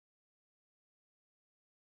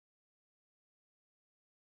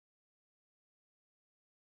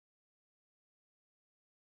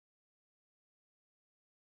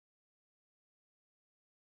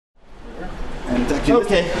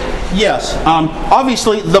Okay, yes.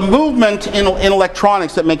 Obviously, the movement in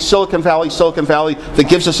electronics that makes Silicon Valley, that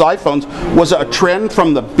gives us iPhones, was a trend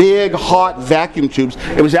from the big, hot vacuum tubes.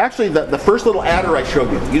 It was actually the first little adder I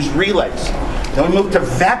showed you, used relays. Then we moved to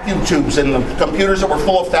vacuum tubes and the computers that were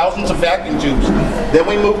full of thousands of vacuum tubes. Then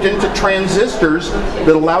we moved into transistors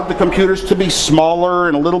that allowed the computers to be smaller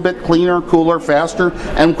and a little bit cleaner, cooler, faster.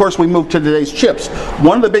 And of course we moved to today's chips.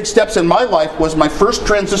 One of the big steps in my life was my first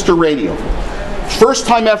transistor radio. First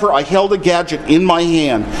time ever I held a gadget in my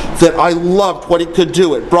hand that I loved what it could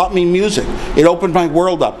do. It brought me music. It opened my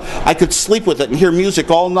world up. I could sleep with it and hear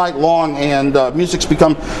music all night long, and music's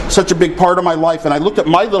become such a big part of my life. And I looked at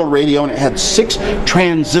my little radio and it had 6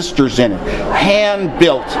 transistors in it.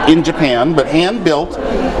 Hand-built in Japan, but hand-built.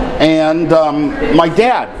 And my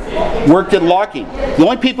dad worked at Lockheed. The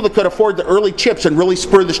only people that could afford the early chips and really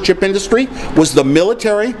spur this chip industry was the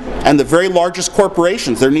military and the very largest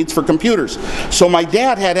corporations, their needs for computers. So my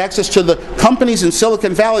dad had access to the companies in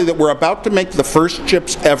Silicon Valley that were about to make the first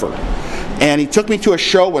chips ever. And he took me to a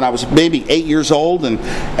show when I was maybe 8 years old, and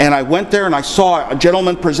I went there and I saw a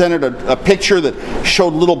gentleman presented a picture that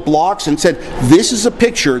showed little blocks and said, this is a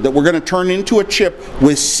picture that we're going to turn into a chip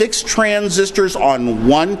with 6 transistors on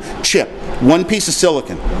one chip, one piece of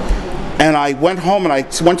silicon. And I went home and I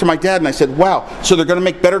went to my dad and I said, wow, so they're going to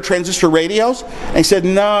make better transistor radios? And he said,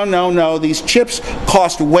 no, these chips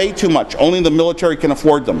cost way too much. Only the military can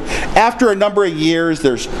afford them. After a number of years,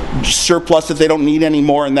 there's surplus that they don't need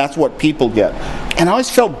anymore, and that's what people get. And I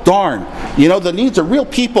always felt, darn, you know, the needs of real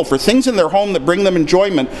people for things in their home that bring them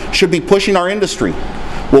enjoyment should be pushing our industry.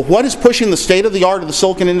 Well, what is pushing the state of the art of the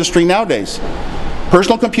silicon industry nowadays?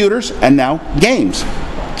 Personal computers and now games.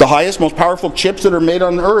 The highest, most powerful chips that are made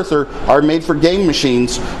on Earth are made for game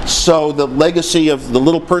machines, so the legacy of the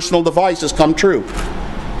little personal device has come true.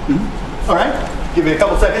 All right, give me a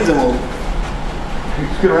couple seconds and we'll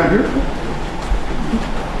get around here.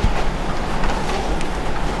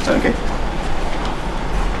 Okay.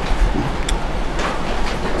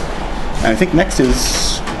 And I think next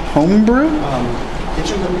is homebrew?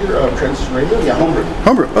 Kitchen computer, transistor radio? Yeah, homebrew.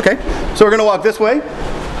 Homebrew, okay. So we're going to walk this way.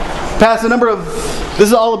 Past a number of, this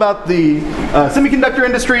is all about the semiconductor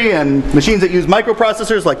industry and machines that use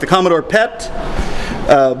microprocessors like the Commodore PET.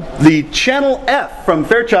 The Channel F from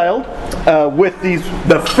Fairchild with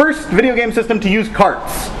the first video game system to use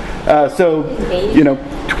carts. So, you know,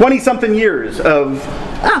 20-something years of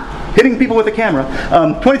hitting people with a camera.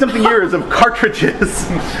 20-something years of cartridges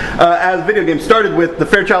as video games started with the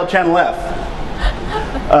Fairchild Channel F.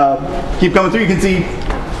 Keep coming through, you can see.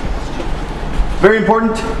 Very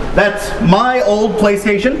important, that's my old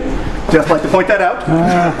PlayStation. Just like to point that out.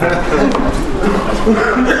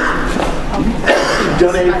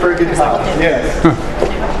 Donated for a good cause. Yes.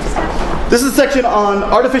 This is a section on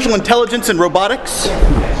artificial intelligence and robotics.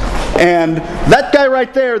 And that guy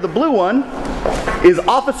right there, the blue one, is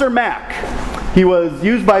Officer Mac. He was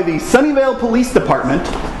used by the Sunnyvale Police Department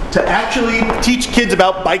to actually teach kids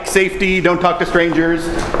about bike safety, don't talk to strangers.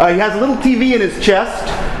 He has a little TV in his chest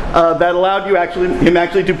that allowed him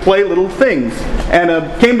actually to play little things. And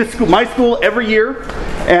came to my school every year.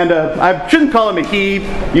 And I shouldn't call him a he.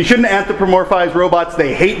 You shouldn't anthropomorphize robots.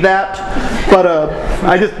 They hate that. But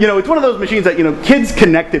I just, you know, it's one of those machines that, you know, kids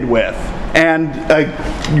connected with. And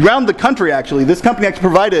around the country, actually, this company actually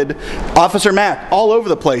provided Officer Mac all over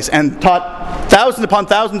the place and taught thousands upon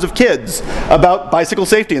thousands of kids about bicycle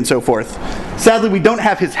safety and so forth. Sadly, we don't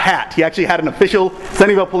have his hat. He actually had an official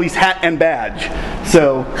Sunnyvale Police hat and badge.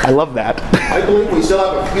 So I love that. I believe we still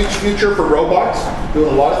have a huge future for robots,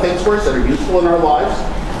 doing a lot of things for us that are useful in our lives.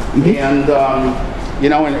 And you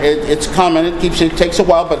know, and it's common. It takes a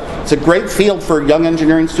while, but it's a great field for young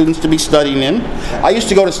engineering students to be studying in. I used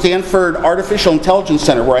to go to Stanford Artificial Intelligence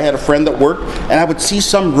Center, where I had a friend that worked, and I would see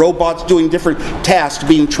some robots doing different tasks,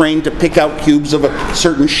 being trained to pick out cubes of a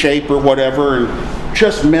certain shape or whatever, and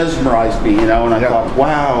just mesmerized me, you know. And I thought,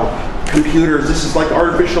 wow, computers, this is like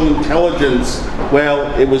artificial intelligence.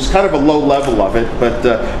 Well, it was kind of a low level of it, but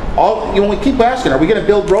you know, we keep asking, are we going to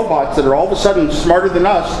build robots that are all of a sudden smarter than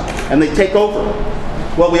us and they take over?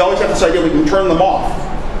 Well, we always have this idea we can turn them off.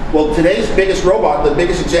 Well, today's biggest robot, the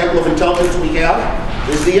biggest example of intelligence we have,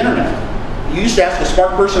 is the internet. You used to ask a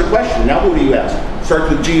smart person a question. Now who do you ask? It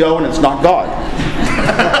starts with G-O and it's not God.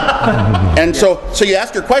 And so you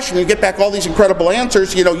ask your question, you get back all these incredible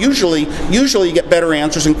answers. You know, usually you get better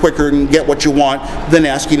answers and quicker and get what you want than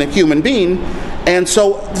asking a human being. And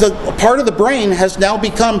so the part of the brain has now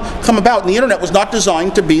come about, and the internet was not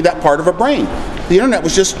designed to be that part of a brain. The internet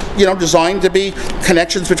was just, designed to be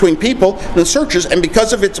connections between people and searches, and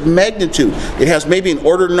because of its magnitude, it has maybe an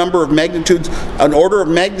order of magnitude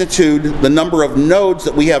the number of nodes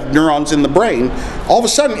that we have neurons in the brain. All of a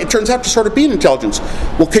sudden, it turns out to sort of be an intelligence.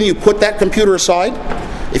 Well, can you put that computer aside?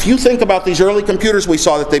 If you think about these early computers we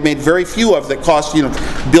saw that they made very few of that cost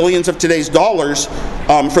billions of today's dollars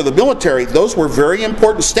for the military, those were very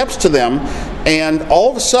important steps to them, and all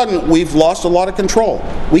of a sudden we've lost a lot of control.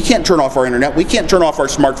 We can't turn off our internet, we can't turn off our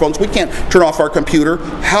smartphones, we can't turn off our computer.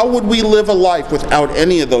 How would we live a life without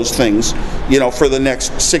any of those things, for the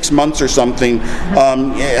next 6 months or something?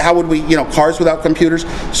 How would we, cars without computers?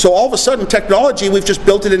 So all of a sudden technology, we've just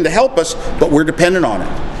built it in to help us, but we're dependent on it.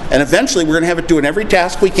 And eventually we're going to have it doing every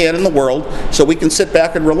task we can in the world so we can sit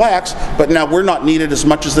back and relax, but now we're not needed as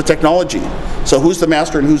much as the technology. So who's the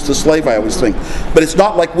master and who's the slave, I always think. But it's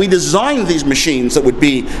not like we designed these machines that would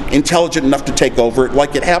be intelligent enough to take over,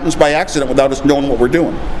 like it happens by accident without us knowing what we're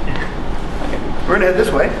doing. We're going to head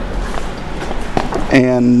this way.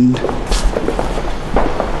 And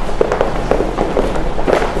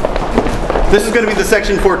this is going to be the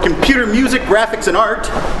section for computer music, graphics, and art.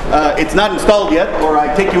 It's not installed yet, or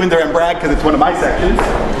I take you in there and brag because it's one of my sections.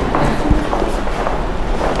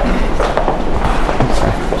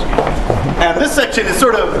 And this section is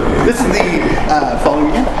this is the, following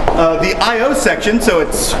again, the I/O section, so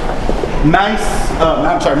it's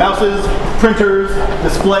mouses, printers,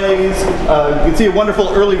 displays. You can see a wonderful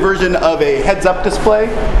early version of a heads-up display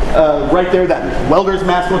right there, that welder's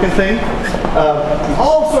mask looking thing.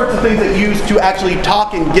 All sorts of things that you use to actually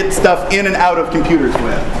talk and get stuff in and out of computers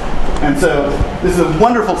with. And so this is a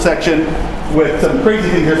wonderful section with some crazy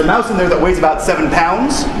things. There's a mouse in there that weighs about 7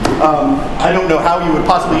 pounds. I don't know how you would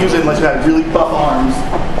possibly use it unless you had really buff arms.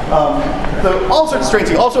 So all sorts of strange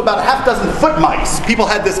things. Also about a half dozen foot mice. People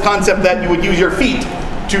had this concept that you would use your feet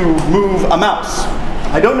to move a mouse.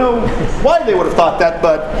 I don't know why they would have thought that,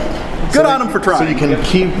 but good on them for trying. So you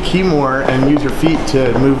can key more and use your feet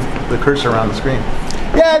to move the cursor around the screen.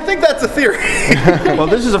 Yeah, I think that's a theory. Well,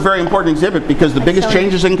 this is a very important exhibit because the biggest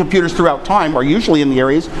changes in computers throughout time are usually in the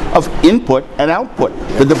areas of input and output,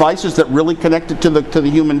 the devices that really connect it to the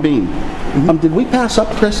human being. Did we pass up,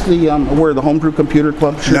 Chris, where the Homebrew Computer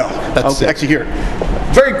Club? No, that's actually here.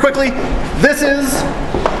 Very quickly, this is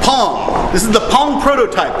Pong. This is the Pong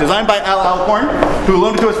prototype designed by Al Alcorn, who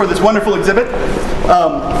loaned it to us for this wonderful exhibit.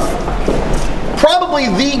 Probably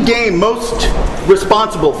the game most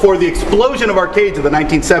responsible for the explosion of arcades of the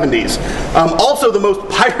 1970s. Also the most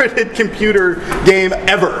pirated computer game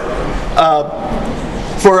ever.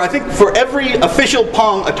 I think for every official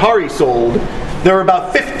Pong Atari sold, there were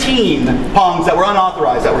about 15 Pongs that were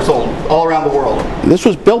unauthorized that were sold all around the world. This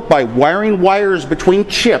was built by wiring wires between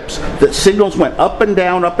chips that signals went up and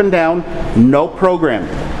down, no programming.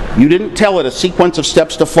 You didn't tell it a sequence of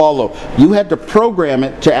steps to follow. You had to program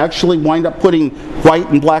it to actually wind up putting white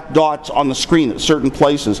and black dots on the screen at certain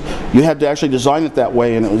places. You had to actually design it that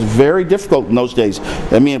way, and it was very difficult in those days.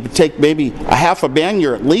 I mean, it would take maybe a half a band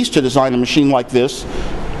year at least to design a machine like this.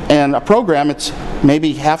 And a program, it's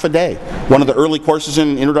maybe half a day. One of the early courses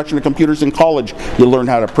in Introduction to Computers in college, you learn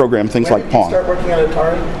how to program things like Pong. When did you start working at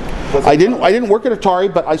Atari? I didn't work at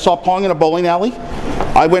Atari, but I saw Pong in a bowling alley.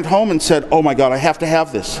 I went home and said, oh my God, I have to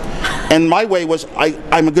have this. And my way was,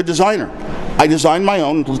 I'm a good designer. I designed my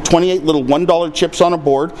own 28 little $1 chips on a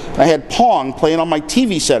board. I had Pong playing on my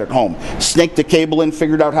TV set at home. Snaked the cable in,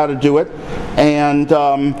 figured out how to do it. And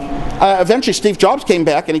eventually Steve Jobs came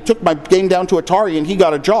back and he took my game down to Atari and he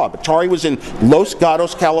got a job. Atari was in Los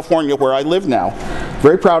Gatos, California, where I live now.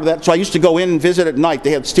 Very proud of that. So I used to go in and visit at night.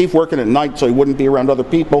 They had Steve working at night so he wouldn't be around other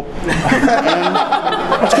people.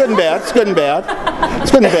 And it's good and bad. It's good and bad.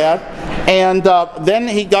 It's good and bad. And then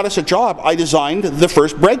he got us a job. I designed the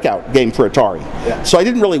first Breakout game for Atari. Yeah. So I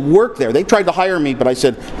didn't really work there. They tried to hire me, but I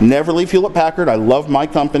said, never leave Hewlett-Packard. I love my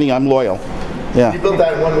company. I'm loyal. Yeah. You built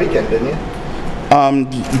that in one weekend, didn't you?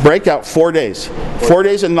 Breakout, 4 days. 4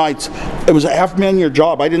 days and nights. It was a half-man-year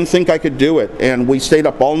job. I didn't think I could do it. And we stayed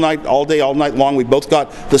up all night, all day, all night long. We both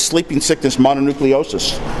got the sleeping sickness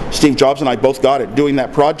mononucleosis. Steve Jobs and I both got it doing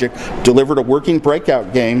that project. Delivered a working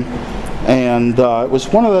Breakout game. And it was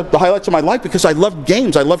one of the highlights of my life because I loved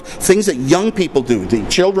games. I loved things that young people do, the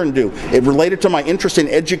children do. It related to my interest in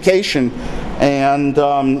education, and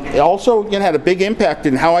it also had a big impact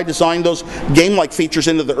in how I designed those game-like features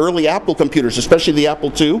into the early Apple computers, especially the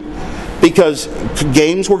Apple II, because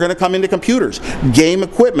games were going to come into computers. Game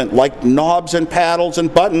equipment like knobs and paddles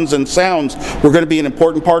and buttons and sounds were going to be an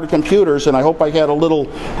important part of computers, and I hope I had a little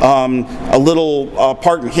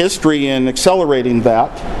part in history in accelerating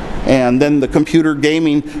that. And then the computer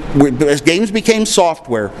gaming, as games became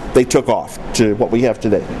software, they took off to what we have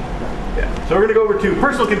today. Yeah. So we're going to go over to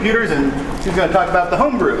personal computers, and she's going to talk about the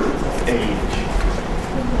homebrew age.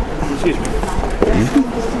 Excuse me.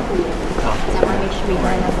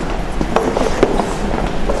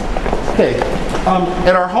 Okay.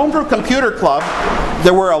 At our homebrew computer club,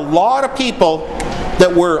 there were a lot of people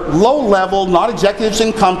that were low-level, not executives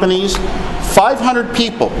in companies. 500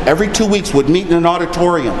 people every 2 weeks would meet in an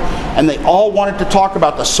auditorium, and they all wanted to talk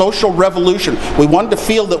about the social revolution. We wanted to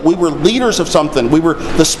feel that we were leaders of something. We were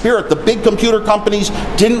the spirit. The big computer companies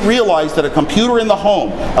didn't realize that a computer in the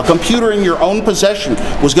home, a computer in your own possession,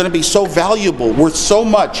 was going to be so valuable, worth so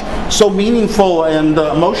much, so meaningful and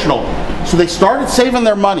emotional. So they started saving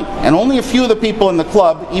their money, and only a few of the people in the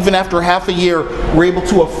club, even after half a year, were able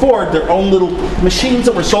to afford their own little machines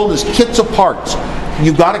that were sold as kits of parts.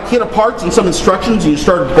 You got a kit of parts and some instructions, and you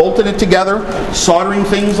started bolting it together, soldering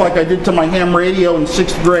things like I did to my ham radio in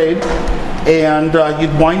 6th grade, and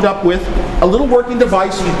you'd wind up with a little working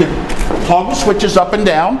device. You could toggle switches up and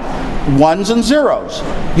down, ones and zeros.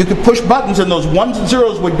 You could push buttons, and those ones and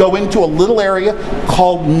zeros would go into a little area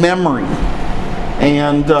called memory.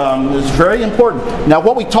 And it's very important. Now,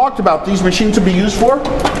 what we talked about these machines would be used for,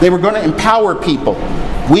 they were going to empower people.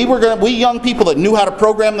 We young people that knew how to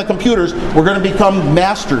program the computers were going to become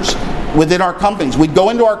masters within our companies. We'd go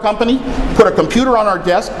into our company, put a computer on our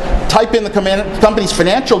desk, type in the company's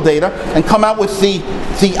financial data, and come out with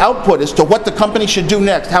the output as to what the company should do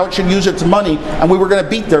next, how it should use its money, and we were going to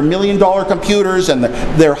beat their million-dollar computers and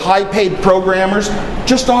their high-paid programmers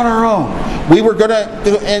just on our own. We were going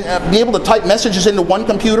to be able to type messages into one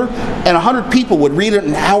computer, and 100 people would read it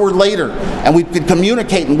an hour later, and we could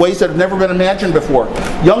communicate in ways that have never been imagined before.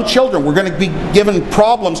 Young children were going to be given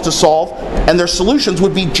problems to solve, and their solutions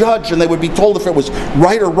would be judged, and they would be told if it was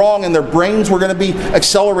right or wrong, and their brains were going to be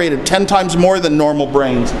accelerated 10 times more than normal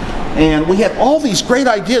brains. And we had all these great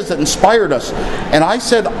ideas that inspired us. And I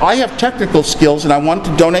said, I have technical skills, and I want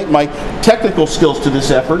to donate my technical skills to this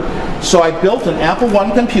effort. So I built an Apple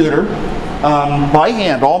I computer by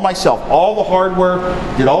hand, all myself, all the hardware,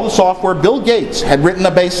 did all the software. Bill Gates had written the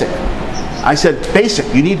BASIC. I said,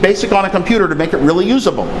 BASIC, you need BASIC on a computer to make it really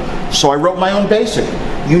usable. So I wrote my own BASIC.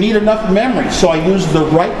 You need enough memory, so I used the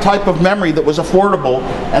right type of memory that was affordable.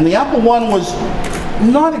 And the Apple I was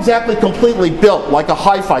not exactly completely built like a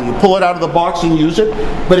hi-fi. You pull it out of the box and use it,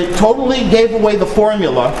 but it totally gave away the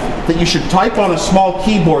formula that you should type on a small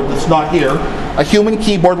keyboard that's not here, a human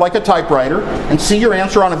keyboard like a typewriter, and see your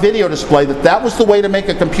answer on a video display, that was the way to make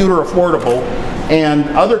a computer affordable. And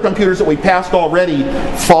other computers that we passed already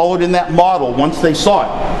followed in that model once they saw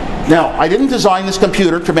it. Now, I didn't design this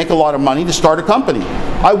computer to make a lot of money to start a company.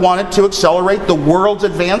 I wanted to accelerate the world's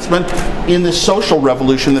advancement in this social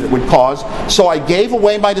revolution that it would cause, so I gave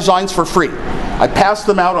away my designs for free. I passed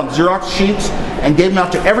them out on Xerox sheets and gave them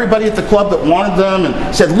out to everybody at the club that wanted them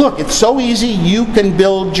and said, look, it's so easy, you can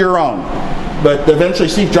build your own. But eventually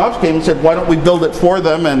Steve Jobs came and said, why don't we build it for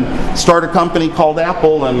them and start a company called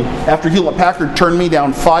Apple, and after Hewlett-Packard turned me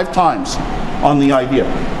down 5 times on the idea.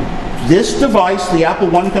 This device, the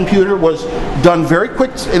Apple I computer, was done in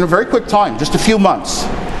a very quick time, just a few months.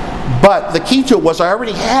 But the key to it was I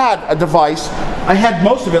already had a device. I had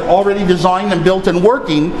most of it already designed and built and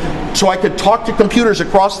working, so I could talk to computers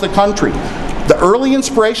across the country. The early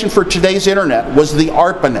inspiration for today's internet was the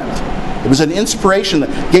ARPANET. It was an inspiration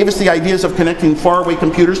that gave us the ideas of connecting faraway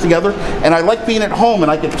computers together. And I liked being at home,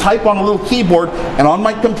 and I could type on a little keyboard, and on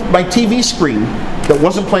my TV screen that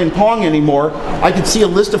wasn't playing Pong anymore, I could see a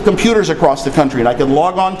list of computers across the country, and I could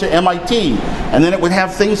log on to MIT, and then it would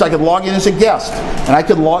have things I could log in as a guest, and I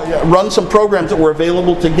could run some programs that were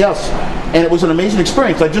available to guests. And it was an amazing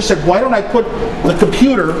experience. I just said, why don't I put the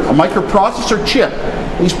computer, a microprocessor chip?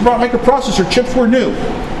 These microprocessor chips were new.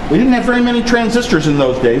 We didn't have very many transistors in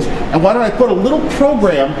those days, and why don't I put a little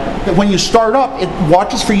program that when you start up, it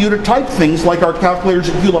watches for you to type things like our calculators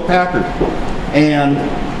at Hewlett-Packard. And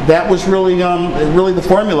that was really the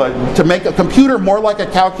formula, to make a computer more like a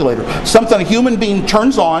calculator, something a human being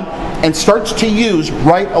turns on and starts to use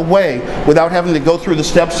right away without having to go through the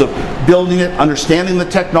steps of building it, understanding the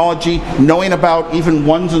technology, knowing about even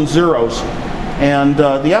ones and zeros. And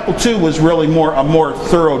the Apple II was really a more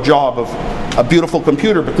thorough job of a beautiful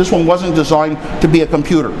computer, but this one wasn't designed to be a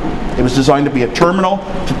computer. It was designed to be a terminal,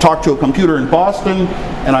 to talk to a computer in Boston,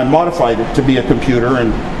 and I modified it to be a computer,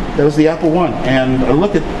 and that was the Apple I. And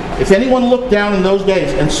if anyone looked down in those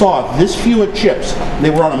days and saw this few of chips, they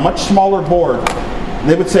were on a much smaller board,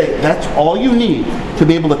 they would say, that's all you need to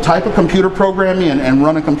be able to type a computer program in and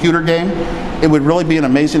run a computer game. It would really be an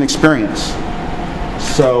amazing experience.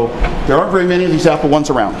 So there aren't very many of these Apple ones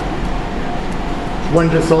around. One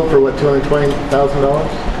just sold for what,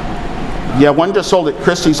 $220,000? Yeah, one just sold at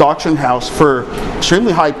Christie's auction house for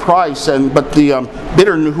extremely high price, but the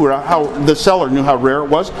bidder knew the seller knew how rare it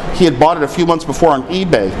was. He had bought it a few months before on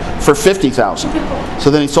eBay for $50,000. So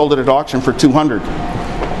then he sold it at auction for $200,000.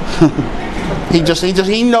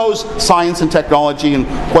 he knows science and technology and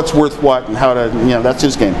what's worth what and how to, that's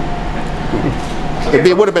his game.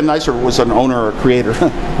 It would have been nicer if it was an owner or a creator. So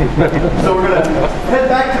we're going to head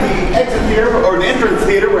back to the exit theater, or the entrance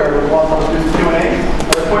theater, where we'll also do some Q&A.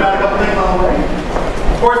 Let's point out a couple things on the way.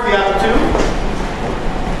 Of course, the Apple II.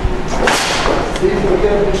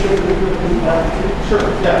 Sure,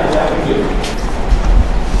 yeah, the Apple II.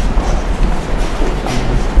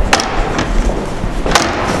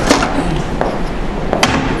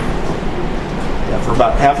 For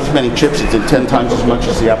about half as many chips, it did 10 times as much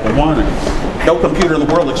as the Apple I. And no computer in the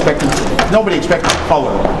world nobody expected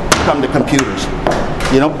color to come to computers.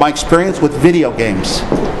 My experience with video games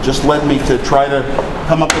just led me to try to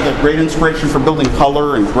come up with a great inspiration for building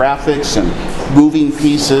color and graphics and moving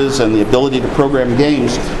pieces, and the ability to program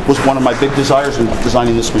games was one of my big desires in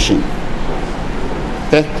designing this machine.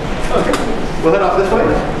 Okay? Okay. We'll head off this way.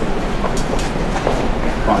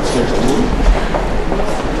 On stairs a little.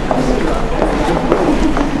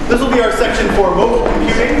 This will be our section for mobile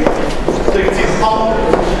computing. So you can see the column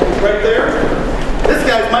right there. This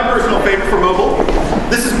guy's my personal favorite for mobile.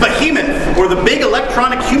 This is Behemoth, or the big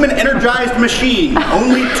electronic human energized machine,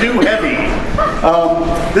 only too heavy.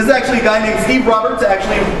 This is actually a guy named Steve Roberts,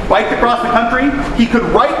 actually biked across the country. He could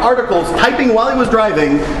write articles typing while he was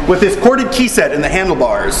driving with this corded key set in the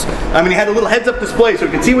handlebars. I mean, he had a little heads-up display so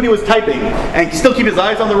he could see what he was typing and still keep his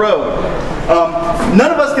eyes on the road.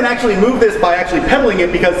 None of us can actually move this by actually pedaling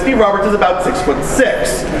it, because Steve Roberts is about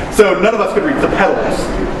 6'6", so none of us could reach the pedals.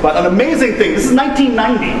 But an amazing thing. This is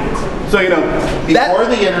 1990. So, before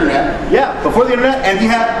the internet. Yeah, before the internet, and he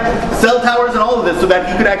had cell towers and all of this so that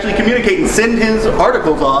he could actually communicate and send his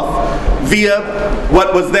articles off via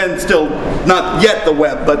what was then still not yet the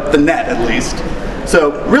web, but the net at least.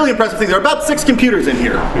 So, really impressive things. There are about 6 computers in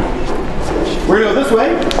here. We're going to go this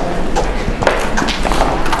way.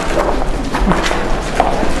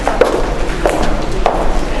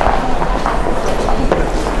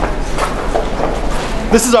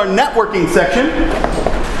 This is our networking section.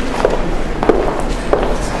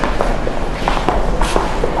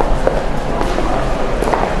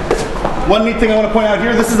 One neat thing I want to point out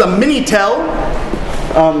here, this is a Minitel.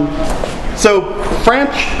 So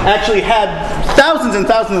France actually had thousands and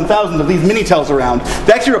thousands and thousands of these Minitels around.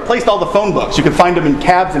 They actually replaced all the phone books. You could find them in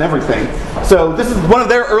cabs and everything. So this is one of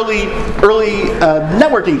their early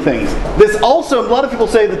networking things. This also, a lot of people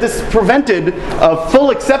say that this prevented full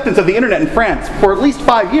acceptance of the internet in France for at least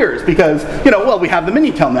 5 years, because, well, we have the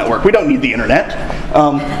Minitel network. We don't need the internet.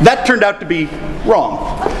 That turned out to be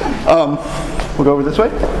wrong. We'll go over this way.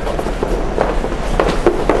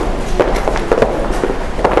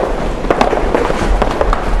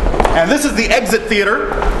 And this is the exit theater.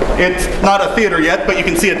 It's not a theater yet, but you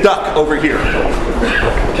can see a duck over here.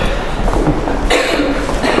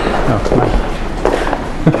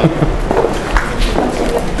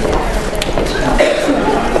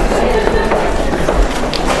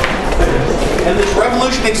 And this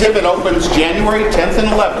Revolution exhibit opens January 10th and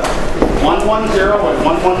 11th. 110 and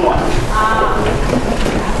 111.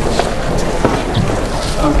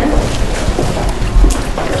 Okay.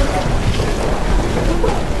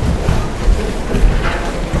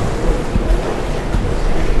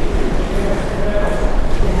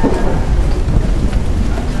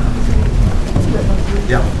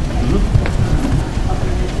 Yeah.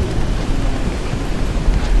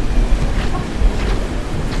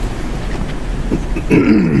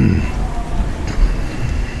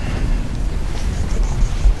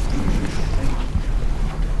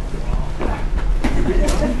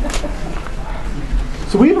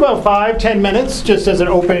 So we have about 5-10 minutes just as an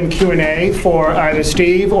open Q&A for either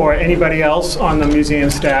Steve or anybody else on the museum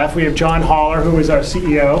staff. We have John Haller, who is our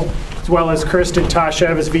CEO, as well as Kirsten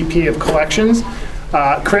Tashev as VP of Collections,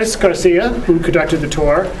 Chris Garcia, who conducted the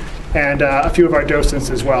tour, and a few of our docents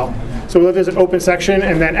as well. So we'll have an open section,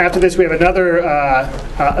 and then after this we have another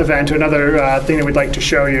event, another thing that we'd like to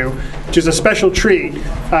show you, which is a special treat.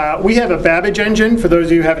 We have a Babbage engine. For those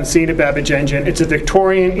of you who haven't seen a Babbage engine, it's a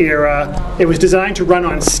Victorian era. It was designed to run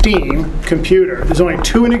on Steam computer. There's only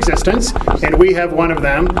 2 in existence, and we have one of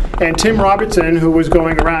them. And Tim Robertson, who was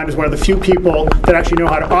going around, is one of the few people that actually know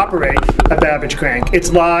how to operate a Babbage crank.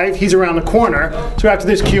 It's live. He's around the corner. So after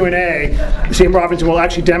this Q&A, Tim Robertson will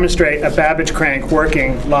actually demonstrate a Babbage crank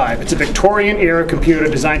working live. It's a Victorian-era computer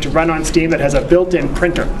designed to run on Steam that has a built-in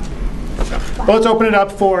printer. Well, let's open it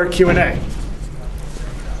up for Q&A.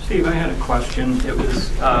 Steve, I had a question. It was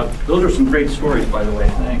those are some great stories, by the way.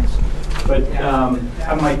 Thanks. But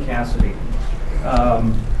I'm Mike Cassidy.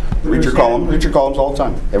 Read your columns all the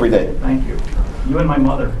time, every day. Thank you. You and my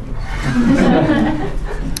mother.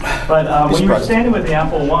 But when you were standing with the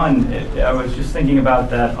Apple I, I was just thinking about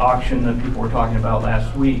that auction that people were talking about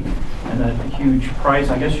last week, and that huge price.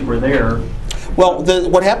 I guess you were there. Well,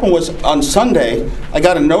 what happened was on Sunday, I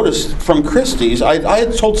got a notice from Christie's. I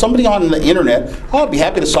had told somebody on the internet, oh, I'd be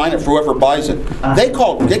happy to sign it for whoever buys it. They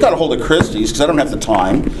got a hold of Christie's because I don't have the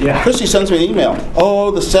time. Yeah. Christie sends me an email.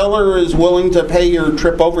 Oh, the seller is willing to pay your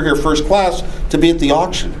trip over here first class to be at the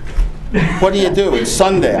auction. What do you do? It's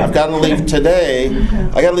Sunday. I've got to leave today.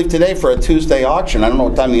 I got to leave today for a Tuesday auction. I don't know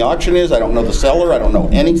what time the auction is. I don't know the seller. I don't know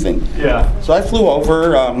anything. Yeah. So I flew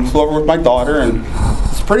over with my daughter, and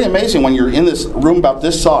it's pretty amazing when you're in this room about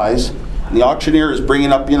this size. And the auctioneer is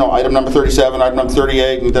bringing up, item number 37, item number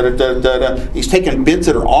 38, and da-da-da-da-da. He's taking bids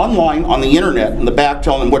that are online on the internet in the back,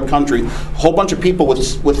 telling them what country. A whole bunch of people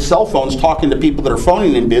with cell phones talking to people that are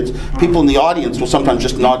phoning in bids. People in the audience will sometimes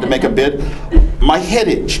just nod to make a bid. My head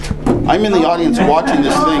itched. I'm in the audience watching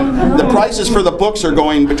this thing. The prices for the books are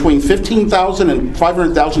going between $15,000 and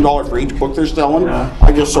 $500,000 for each book they're selling.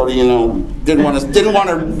 I just sort of, didn't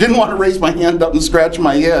want to raise my hand up and scratch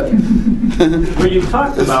my head. Well, you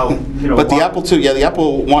talked about, But the Apple II, the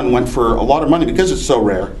Apple I went for a lot of money because it's so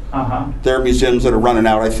rare. There are museums that are running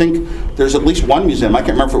out. I think there's at least one museum. I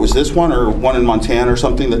can't remember if it was this one or one in Montana or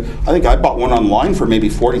something. That I think I bought one online for maybe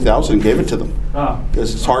 $40,000 and gave it to them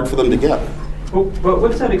because it's hard for them to get. But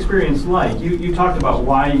what's that experience like? You talked about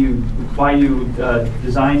why you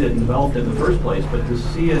designed it and developed it in the first place, but to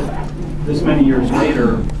see it this many years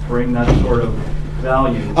later bring that sort of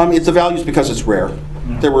value. It's the values because it's rare.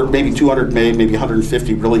 There were maybe 200 made, maybe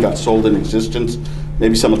 150 really got sold in existence.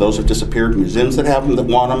 Maybe some of those have disappeared. Museums that have them that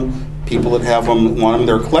want them, people that have them that want them,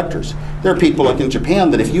 they're collectors. There are people like in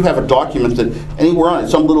Japan that if you have a document that anywhere on it,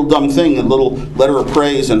 some little dumb thing, a little letter of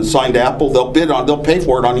praise and signed Apple, they'll pay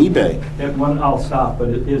for it on eBay. I'll stop, but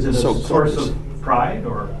is it a source close. of pride,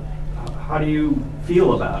 or how do you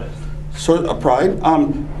feel about it? Sort of pride?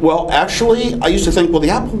 Well, actually, I used to think, well, the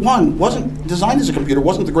Apple I wasn't designed as a computer,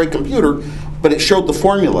 wasn't the great computer, but it showed the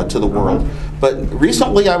formula to the world. But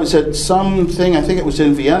recently I was at something, I think it was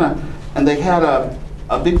in Vienna, and they had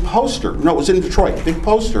a big poster. No, it was in Detroit, big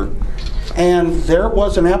poster. And there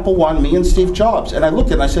was an Apple I, me and Steve Jobs. And I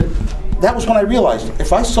looked at it and I said, that was when I realized,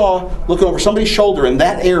 if I saw, looking over somebody's shoulder in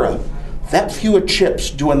that era, that few of chips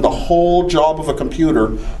doing the whole job of a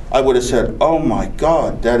computer, I would have said, oh my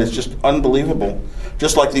God, that is just unbelievable.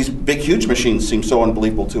 Just like these big, huge machines seem so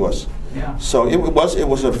unbelievable to us. Yeah. So it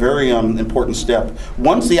was a very important step.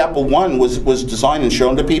 Once the Apple I was designed and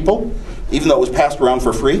shown to people, even though it was passed around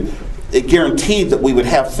for free, it guaranteed that we would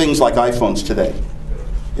have things like iPhones today.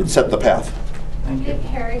 It set the path. Thank you.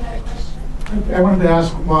 Harry had a question. I wanted to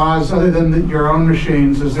ask Woz, other than your own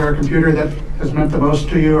machines, is there a computer that has meant the most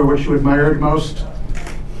to you or which you admired most?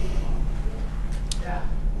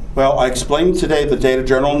 Well, I explained today the Data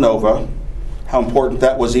General Nova, how important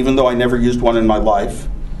that was, even though I never used one in my life.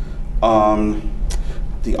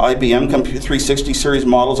 The IBM 360 series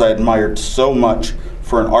models I admired so much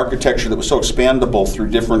for an architecture that was so expandable through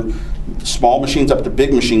different small machines up to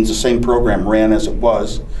big machines. The same program ran as it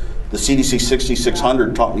was. The CDC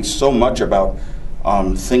 6600 taught me so much about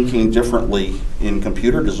thinking differently in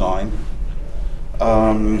computer design.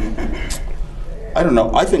 I don't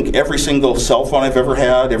know. I think every single cell phone I've ever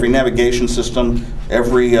had, every navigation system,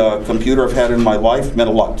 every computer I've had in my life meant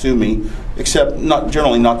a lot to me, except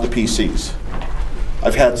generally not the PCs.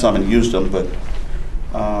 I've had some and used them, but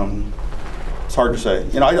it's hard to say.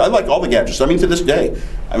 I like all the gadgets. I mean, to this day.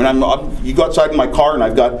 I mean, you go outside in my car and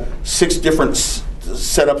I've got 6 different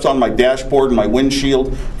setups on my dashboard and my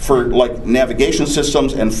windshield for like navigation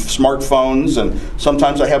systems and smartphones, and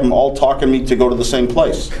sometimes I have them all talking me to go to the same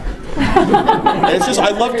place. And it's just,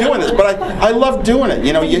 I love doing this, but I love doing it.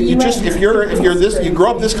 You just, if you're this, you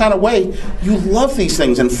grow up this kind of way, you love these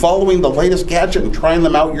things and following the latest gadget and trying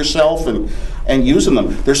them out yourself and using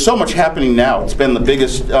them. There's so much happening now. It's been the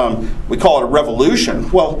biggest, we call it a revolution.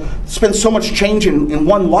 Well, it's been so much change in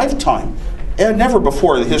one lifetime. And never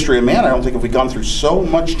before in the history of man, I don't think, have we gone through so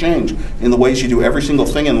much change in the ways you do every single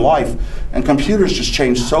thing in life. And computers just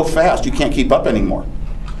change so fast, you can't keep up anymore.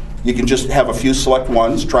 You can just have a few select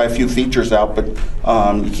ones, try a few features out, but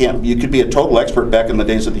you can't. You could be a total expert back in the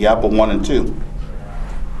days of the Apple I and II.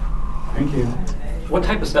 Thank you. What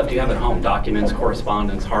type of stuff do you have at home? Documents,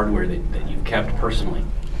 correspondence, hardware that you've kept personally?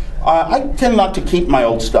 I tend not to keep my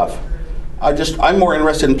old stuff. I'm more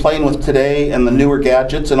interested in playing with today and the newer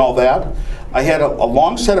gadgets and all that. I had a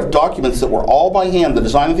long set of documents that were all by hand. The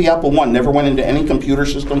design of the Apple I never went into any computer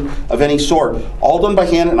system of any sort. All done by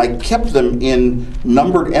hand, and I kept them in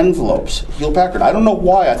numbered envelopes. Hewlett-Packard. I don't know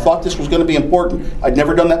why. I thought this was going to be important. I'd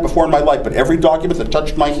never done that before in my life, but every document that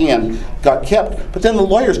touched my hand got kept. But then the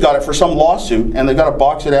lawyers got it for some lawsuit, and they got a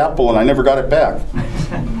box at Apple, and I never got it back.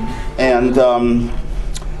 And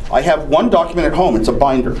I have one document at home. It's a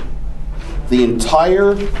binder. The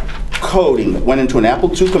entire coding that went into an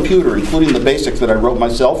Apple II computer, including the basics that I wrote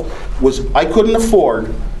myself, I couldn't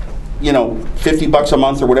afford, you know, $50 a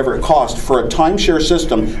month or whatever it cost for a timeshare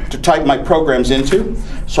system to type my programs into.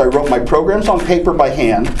 So I wrote my programs on paper by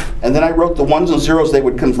hand, and then I wrote the ones and zeros they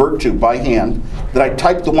would convert to by hand. Then I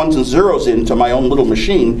typed the ones and zeros into my own little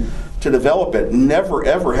machine to develop it. Never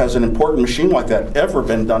ever has an important machine like that ever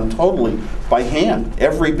been done totally by hand.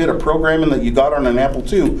 Every bit of programming that you got on an Apple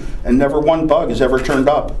II, and never one bug has ever turned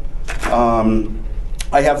up.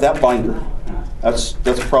 I have that binder. That's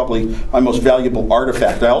probably my most valuable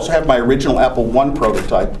artifact. I also have my original Apple I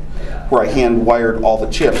prototype where I hand wired all the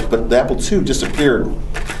chips, but the Apple II disappeared.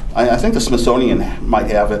 I think the Smithsonian might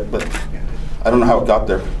have it, but I don't know how it got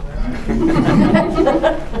there.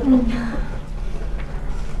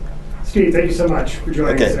 Steve, thank you so much for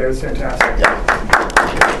joining us today. It was fantastic. Yeah.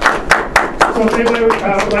 So if anybody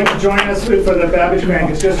would like to join us for the Babbage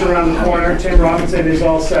Bank, it's just around the corner. Tim Robinson is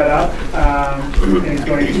all set up and he's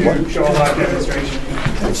going to show a live demonstration.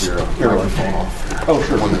 Here, one phone off. Oh,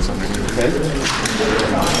 sure. One that's underneath.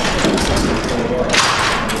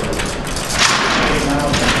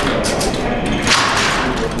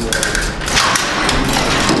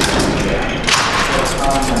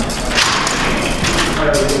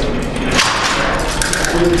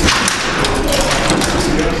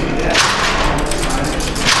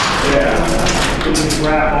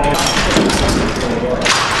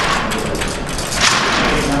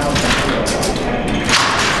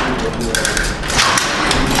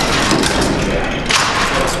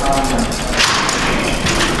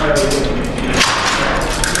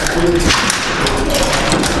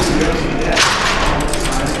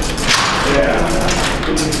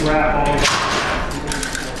 Yeah.